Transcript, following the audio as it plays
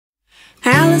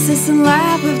Alice is in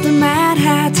love with the Mad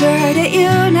Hatter, did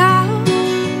you know?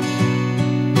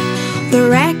 The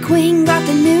Red Queen got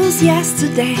the news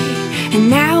yesterday, and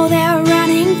now they're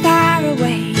running far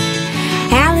away.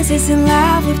 Alice is in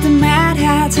love with the Mad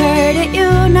Hatter, did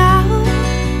you know?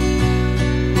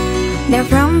 They're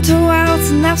from two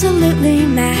worlds and absolutely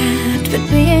mad, but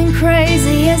being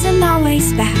crazy isn't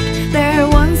always bad. They're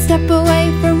one step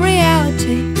away from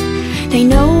reality. They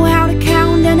know how to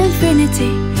count an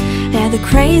infinity. They're the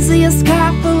craziest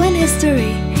couple in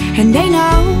history, and they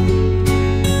know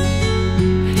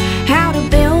how to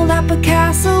build up a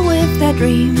castle with their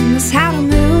dreams, how to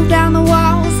move down the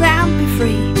walls and be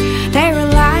free. They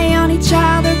rely on each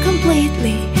other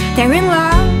completely. They're in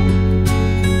love,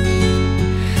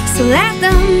 so let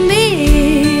them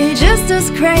be just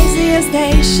as crazy as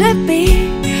they should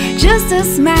be, just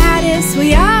as mad as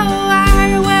we all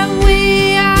are when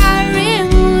we are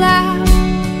in love.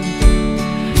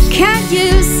 Can't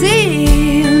you see?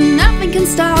 Nothing can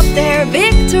stop their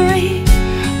victory.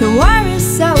 The war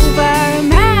is over.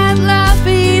 Mad love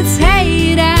beats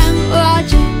hate and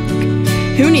logic.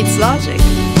 Who needs logic?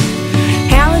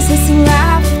 Alice is in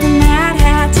love with the Mad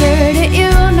Hatter, did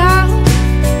you know?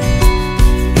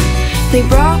 They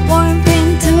brought warmth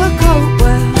into a cold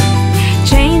world,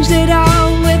 changed it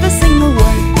all with a single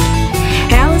word.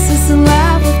 Alice is in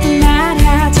love with the Mad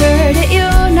Hatter, did you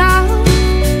know?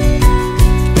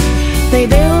 They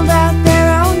build up their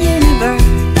own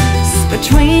universe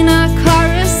between a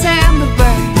chorus and the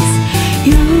birds.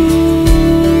 Universe,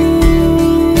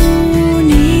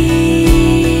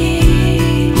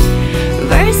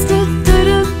 do do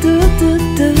do do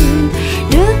do do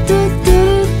do do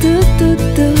do do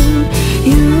do.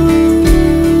 Universe,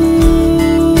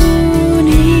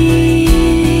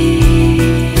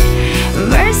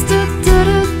 do do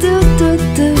do do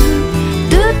do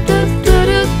do do do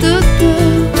do do.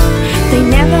 They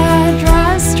never draw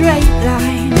a straight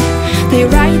line. They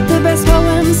write the best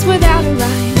poems without a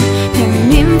rhyme. They're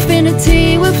an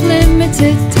infinity with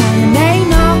limited time. They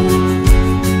know,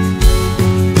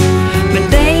 but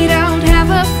they don't have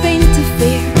a thing to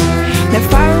fear. They're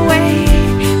far away,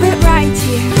 but right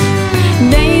here.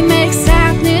 They make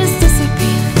sadness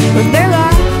disappear with their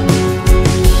love.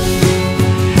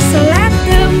 So let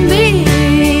them be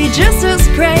just as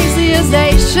crazy as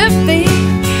they should be,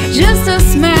 just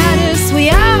as mad as we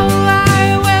all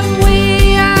are when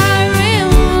we are in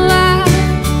love.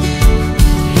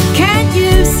 Can't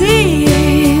you see?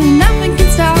 Nothing can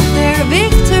stop their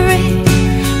victory.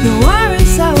 The war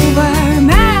is over.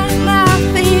 Mad love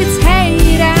beats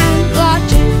hate and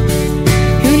logic.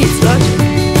 Who needs logic?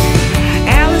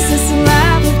 Alice is in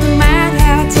love with the Mad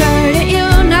Hatter, did you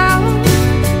know?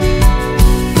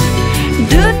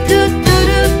 Do do do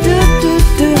do do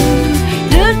do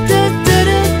do do do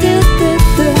do do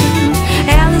do.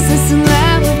 Alice is in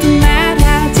love with the Mad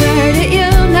Hatter, did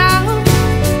you know?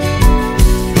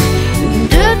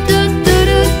 Do do do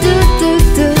do do do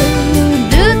do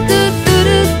do do do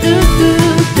do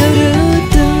do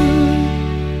do.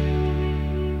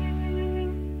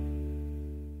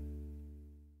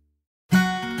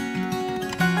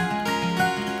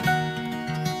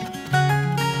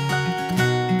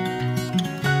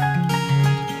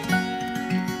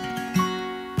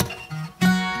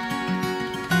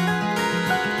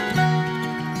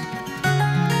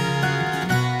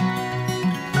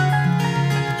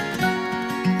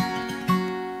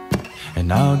 An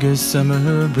August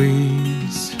summer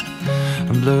breeze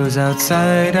blows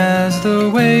outside as the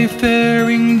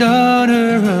wayfaring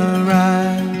daughter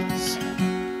arrives.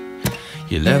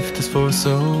 You left us for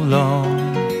so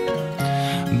long,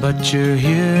 but you're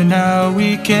here now.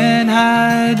 We can't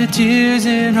hide the tears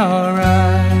in our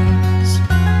eyes.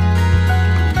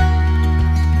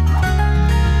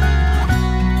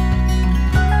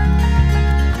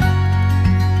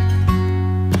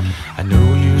 I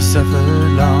know you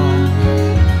suffered long,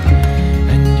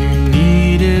 and you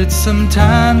needed some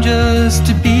time just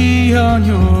to be on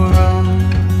your own.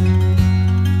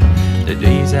 The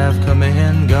days have come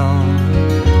and gone,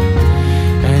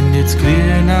 and it's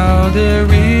clear now there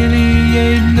really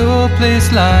ain't no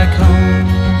place like home.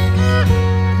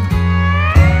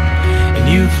 And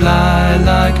you fly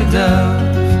like a dove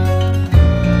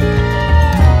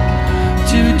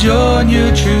to join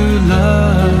your true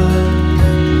love.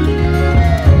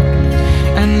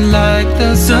 And like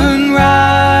the sunrise,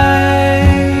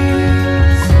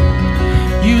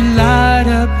 you light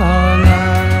up our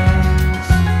lives.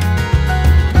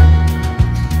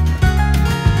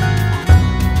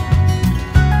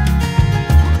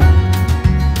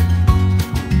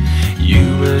 You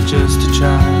were just a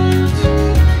child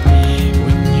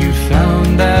when you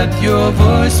found that your your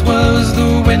voice was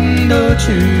the window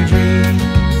to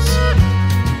dreams.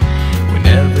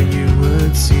 Whenever you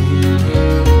would sing,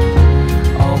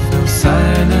 all fell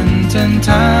silent and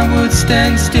time would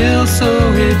stand still, so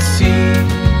it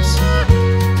seems.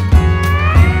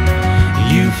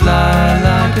 You fly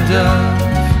like a dove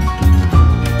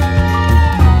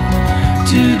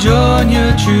to join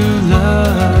your true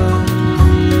love,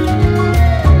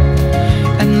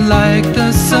 and like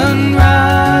the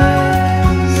sunrise,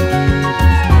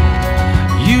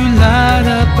 you light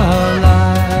up our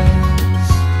lives.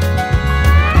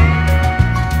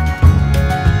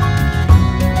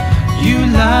 You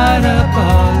light up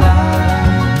our lives.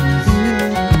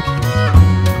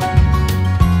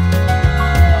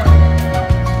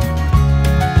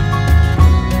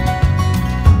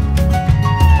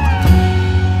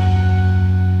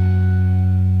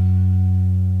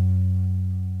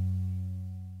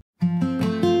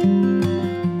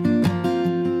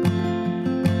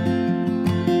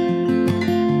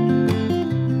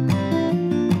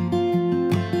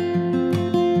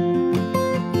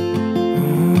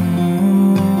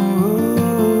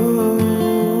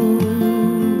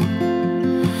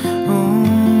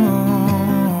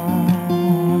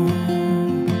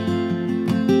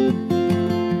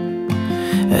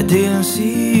 I didn't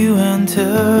see you enter,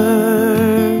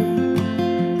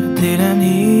 I didn't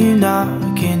hear you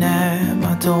knocking at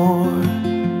my door.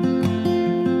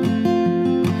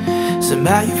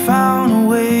 Somehow you found a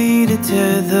way to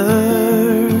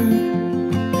tether,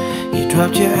 you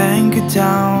dropped your anchor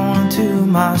down into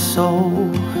my soul.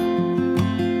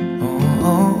 Oh,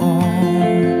 oh, oh.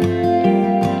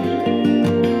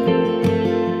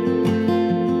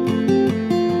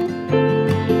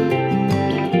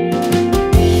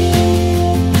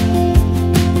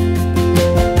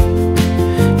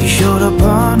 Showed up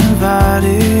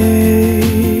uninvited,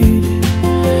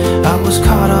 I was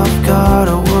caught off guard, I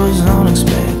was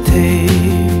unexpected.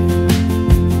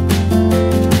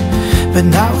 But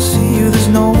now I see you, there's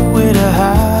nowhere to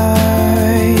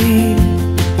hide.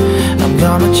 I'm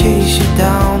gonna chase you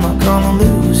down, not gonna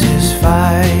lose this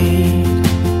fight.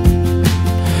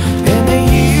 And the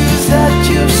years that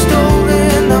you've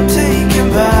stolen, I'm taking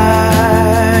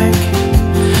back.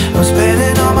 I'm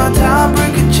spending all my time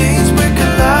breaking chains,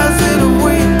 breaking lies that have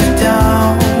weighed me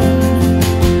down.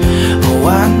 Oh, I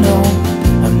know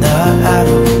I'm not out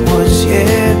of the woods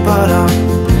yet, but I'm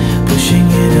pushing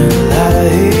into the light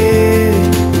ahead,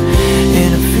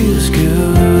 and it feels good.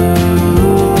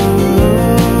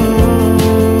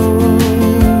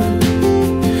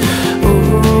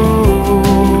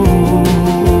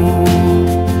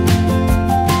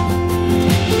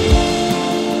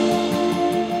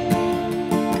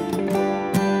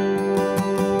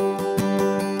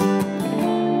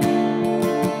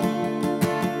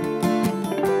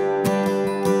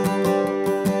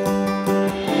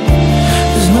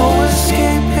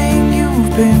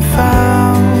 Been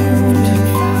found.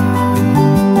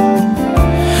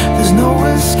 There's no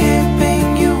escaping,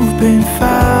 you've been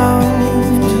found.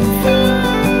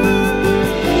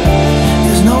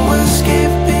 There's no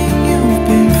escaping, you've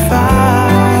been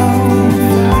found.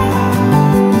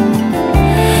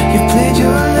 You've played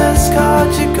your last card,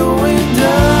 you're going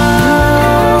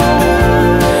down,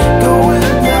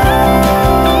 going down.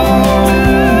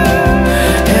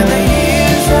 And the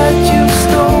years that you've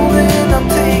stolen, I'm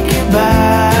taking back.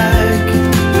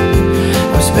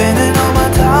 Spending all my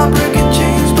time breaking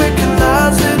chains, breaking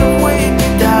lies that have weighed me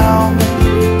down.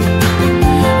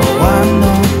 Oh, I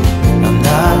know I'm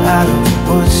not out of the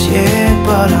woods yet,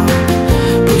 but I'm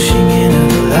pushing into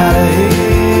the light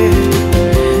ahead,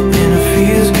 and it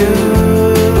feels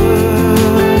good.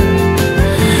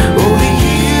 Oh, the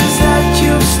years that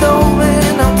you've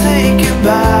stolen, I'm taking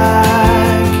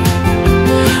back.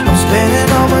 I'm spending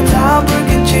all my time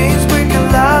breaking chains, breaking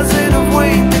lies that have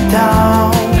weighed me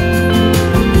down.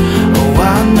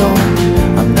 I know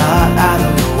I'm not out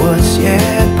of the woods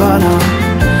yet, but I'm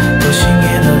pushing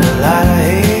into the light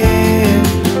ahead,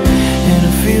 and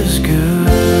it feels good.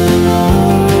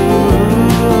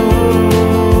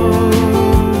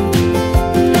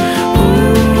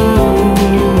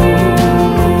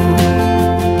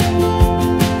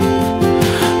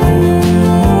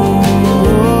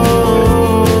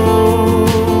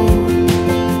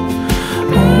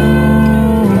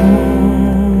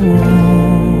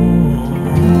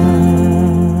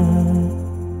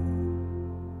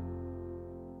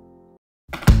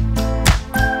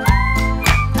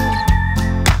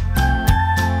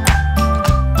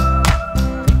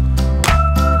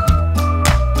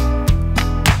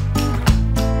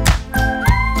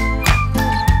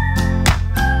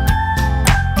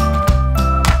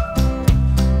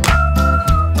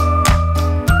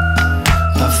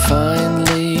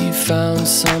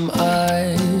 some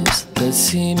eyes that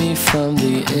see me from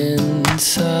the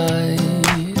inside.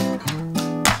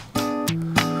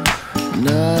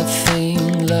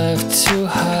 Nothing left to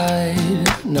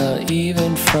hide, not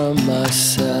even from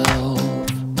myself.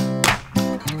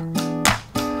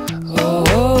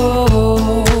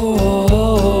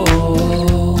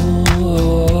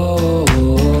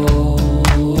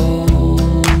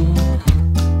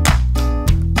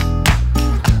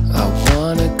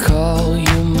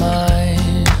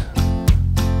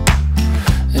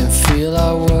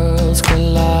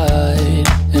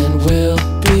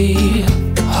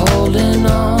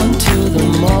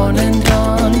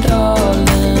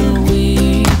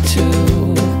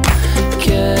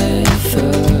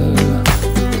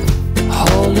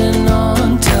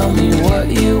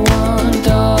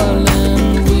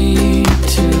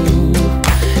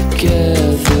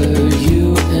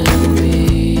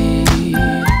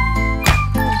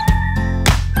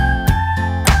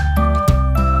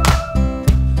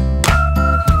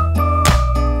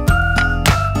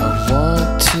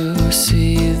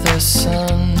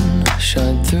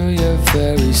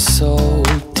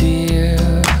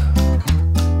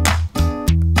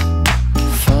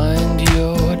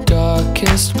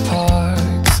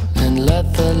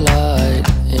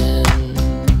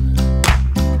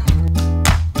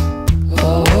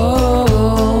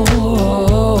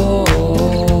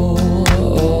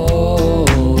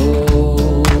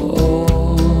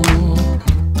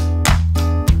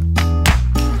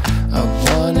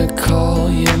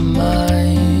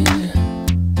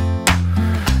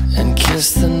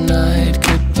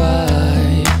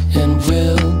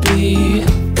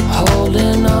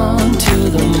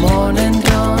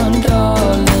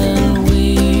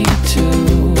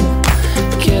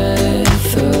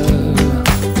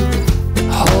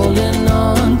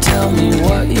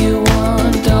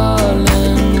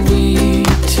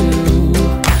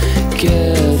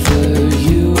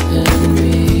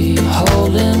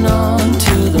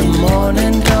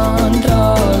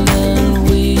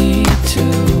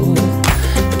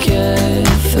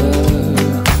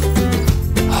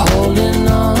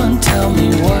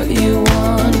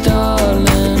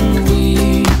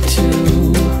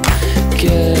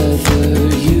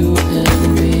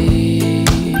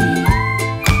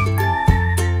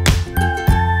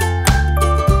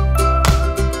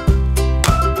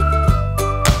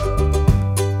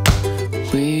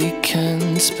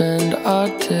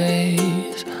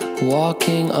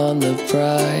 Walking on the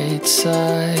bright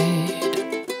side,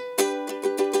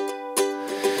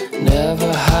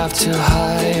 never have to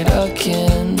hide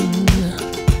again.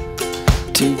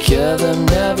 Together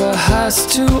never has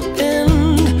to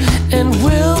end, and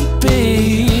we'll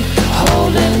be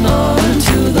holding on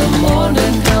to the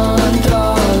morning dawn,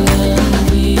 darling.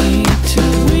 We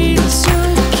together,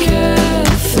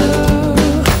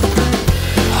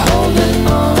 holding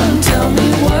on. Tell me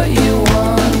what you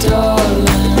want, darling.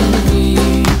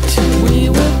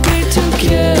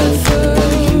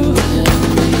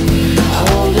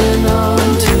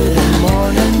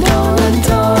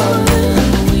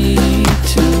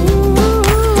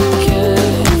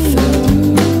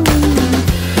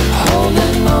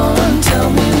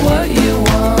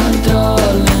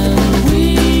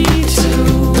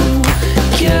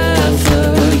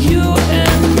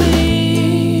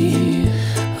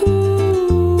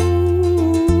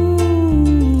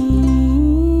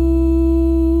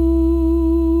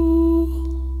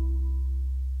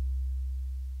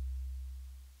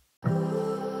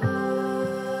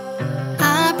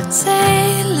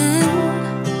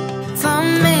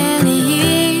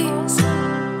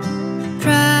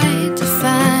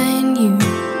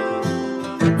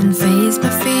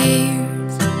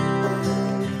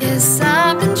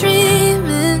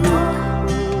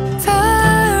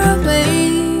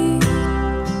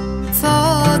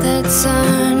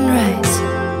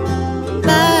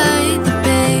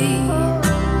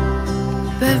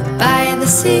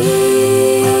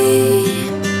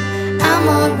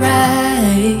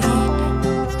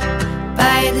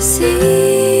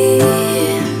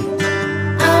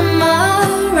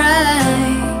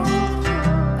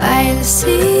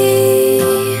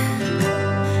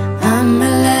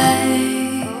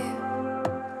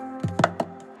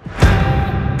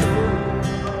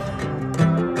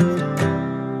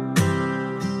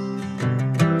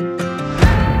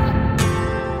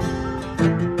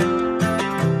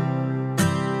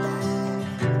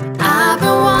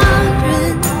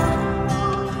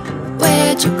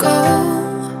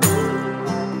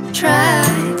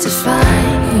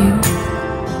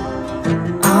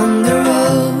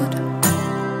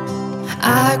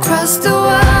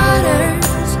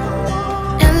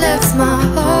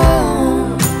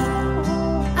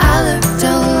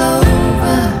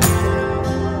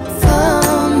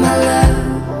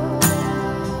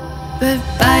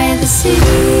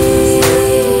 sea,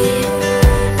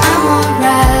 I'm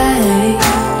alright.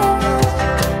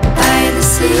 By the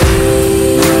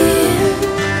sea,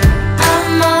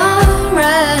 I'm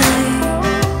alright.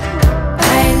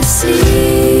 By the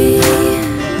sea,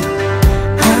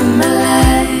 I'm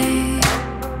alive.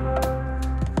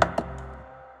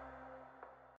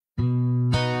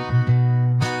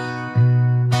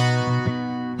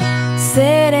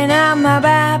 Sitting on my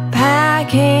bed,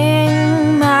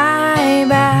 packing my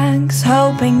bags,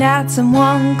 hoping that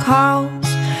someone calls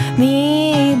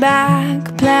me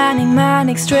back, planning my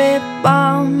next trip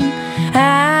on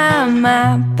a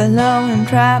map, alone and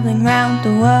traveling round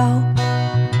the world.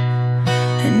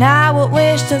 And I would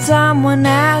wish that someone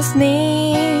asked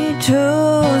me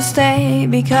to stay,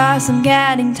 because I'm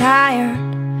getting tired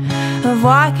of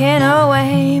walking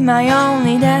away. My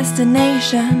only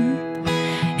destination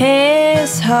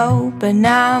is hope, and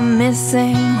I'm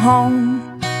missing home.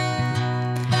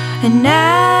 And I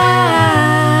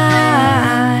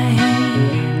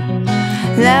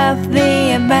love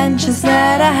the adventures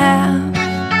that I have.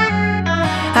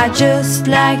 I just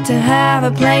like to have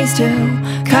a place to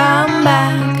come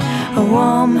back, a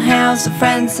warm house of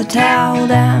friends to tell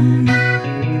them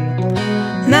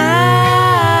my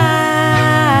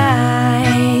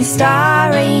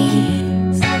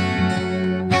stories.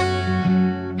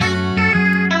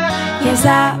 Yes,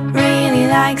 I really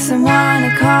like someone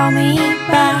to call me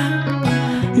back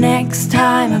next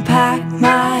time I pack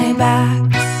my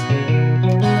bags.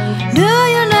 Do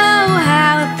you know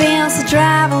how it feels to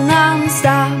travel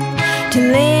non-stop, to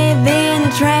live in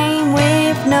a train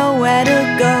with nowhere to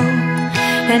go?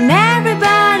 And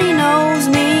everybody knows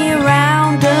me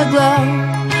around the globe,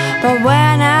 but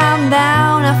when I'm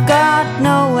down I've got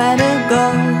nowhere to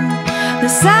go. The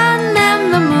sun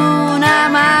and the moon are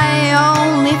my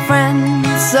only friends,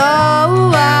 so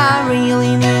I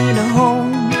really need a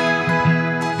home.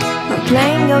 My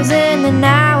plane goes in an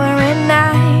hour and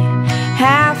I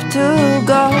have to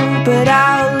go, but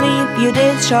I'll leave you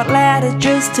this short letter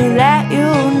just to let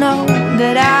you know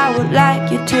that I would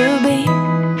like you to be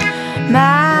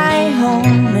my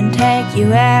home and take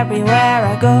you everywhere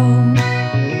I go.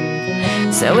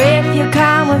 So if you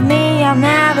come with me, I'll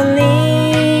never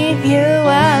leave you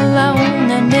alone.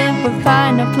 And if we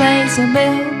find a place to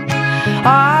build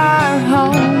our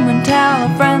home and tell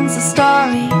our friends the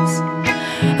stories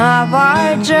of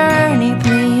our journey,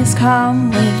 please come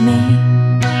with me.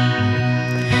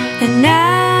 And I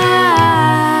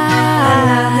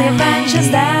love the adventures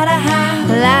that I have.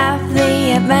 Love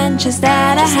the adventures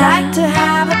that I have. Like to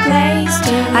have a place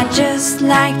to. I just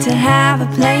like to have a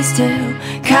place to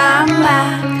come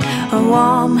back, a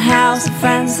warm house of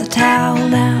friends to tell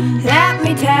them. Let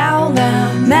me tell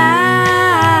them my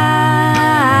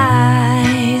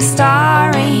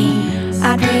story.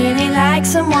 I'd really like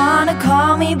someone to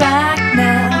call me back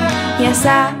now. Yes,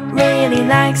 I really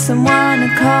like someone to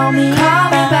call me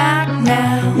back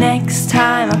now. Next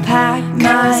time I pack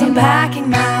I'm packing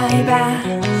my bag.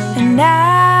 And I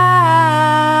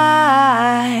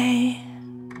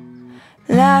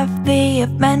love the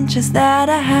adventures that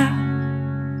I have.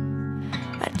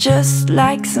 I just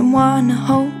like someone to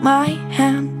hold my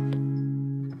hand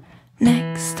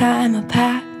next time I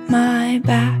pack my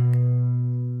bag.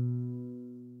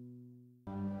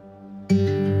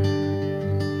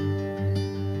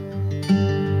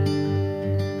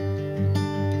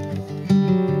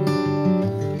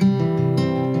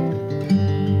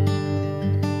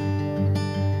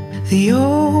 The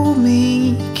old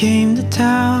me came to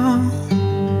town,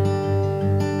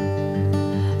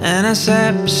 and I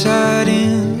sat beside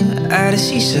him at a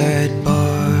seaside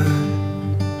bar.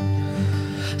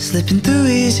 Slipping through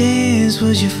his hands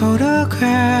was your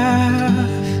photograph,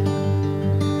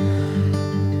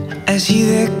 as he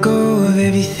let go of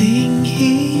everything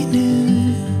he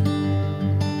knew.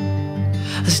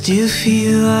 I still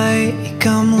feel like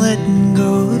I'm letting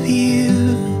go of you.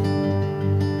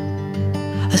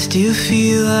 I still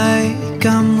feel like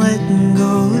I'm letting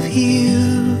go of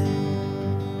you.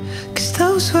 'Cause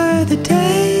those were the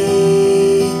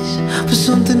days when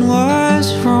something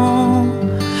was wrong.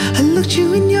 I looked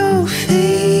you in your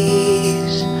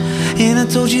face and I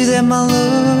told you that my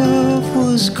love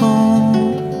was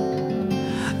gone.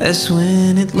 That's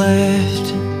when it left.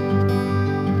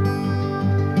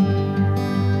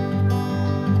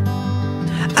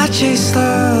 I chased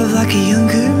love like a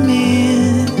younger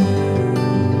man.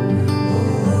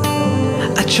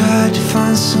 I tried to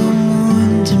find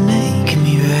someone to make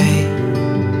me right.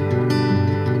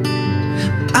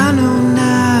 I know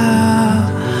now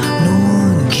no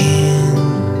one can.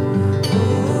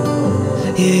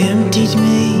 You emptied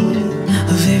me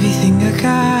of everything I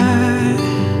got.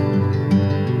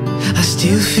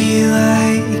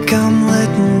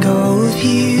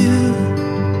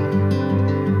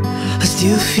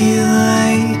 feel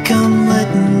like I'm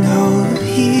letting go of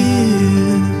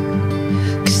you.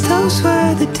 'Cause those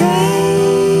were the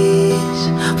days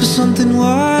when something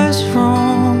was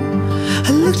wrong.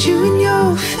 I looked you in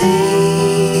your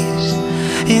face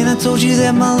and I told you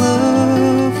that my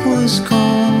love was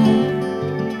gone.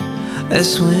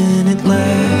 That's when it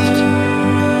left.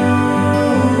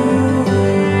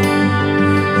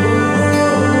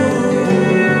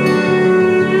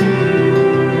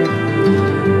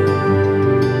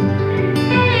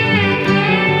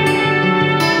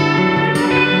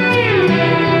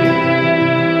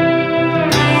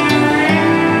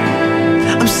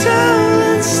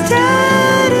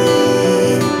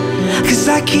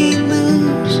 I can't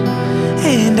lose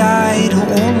and I don't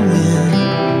wanna win.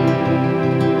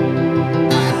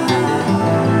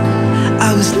 I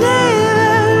was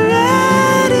never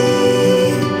ready.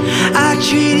 I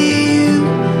treated you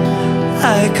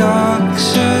like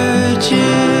oxygen.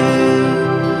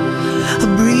 I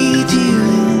breathed you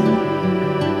in,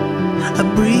 I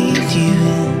breathed you in.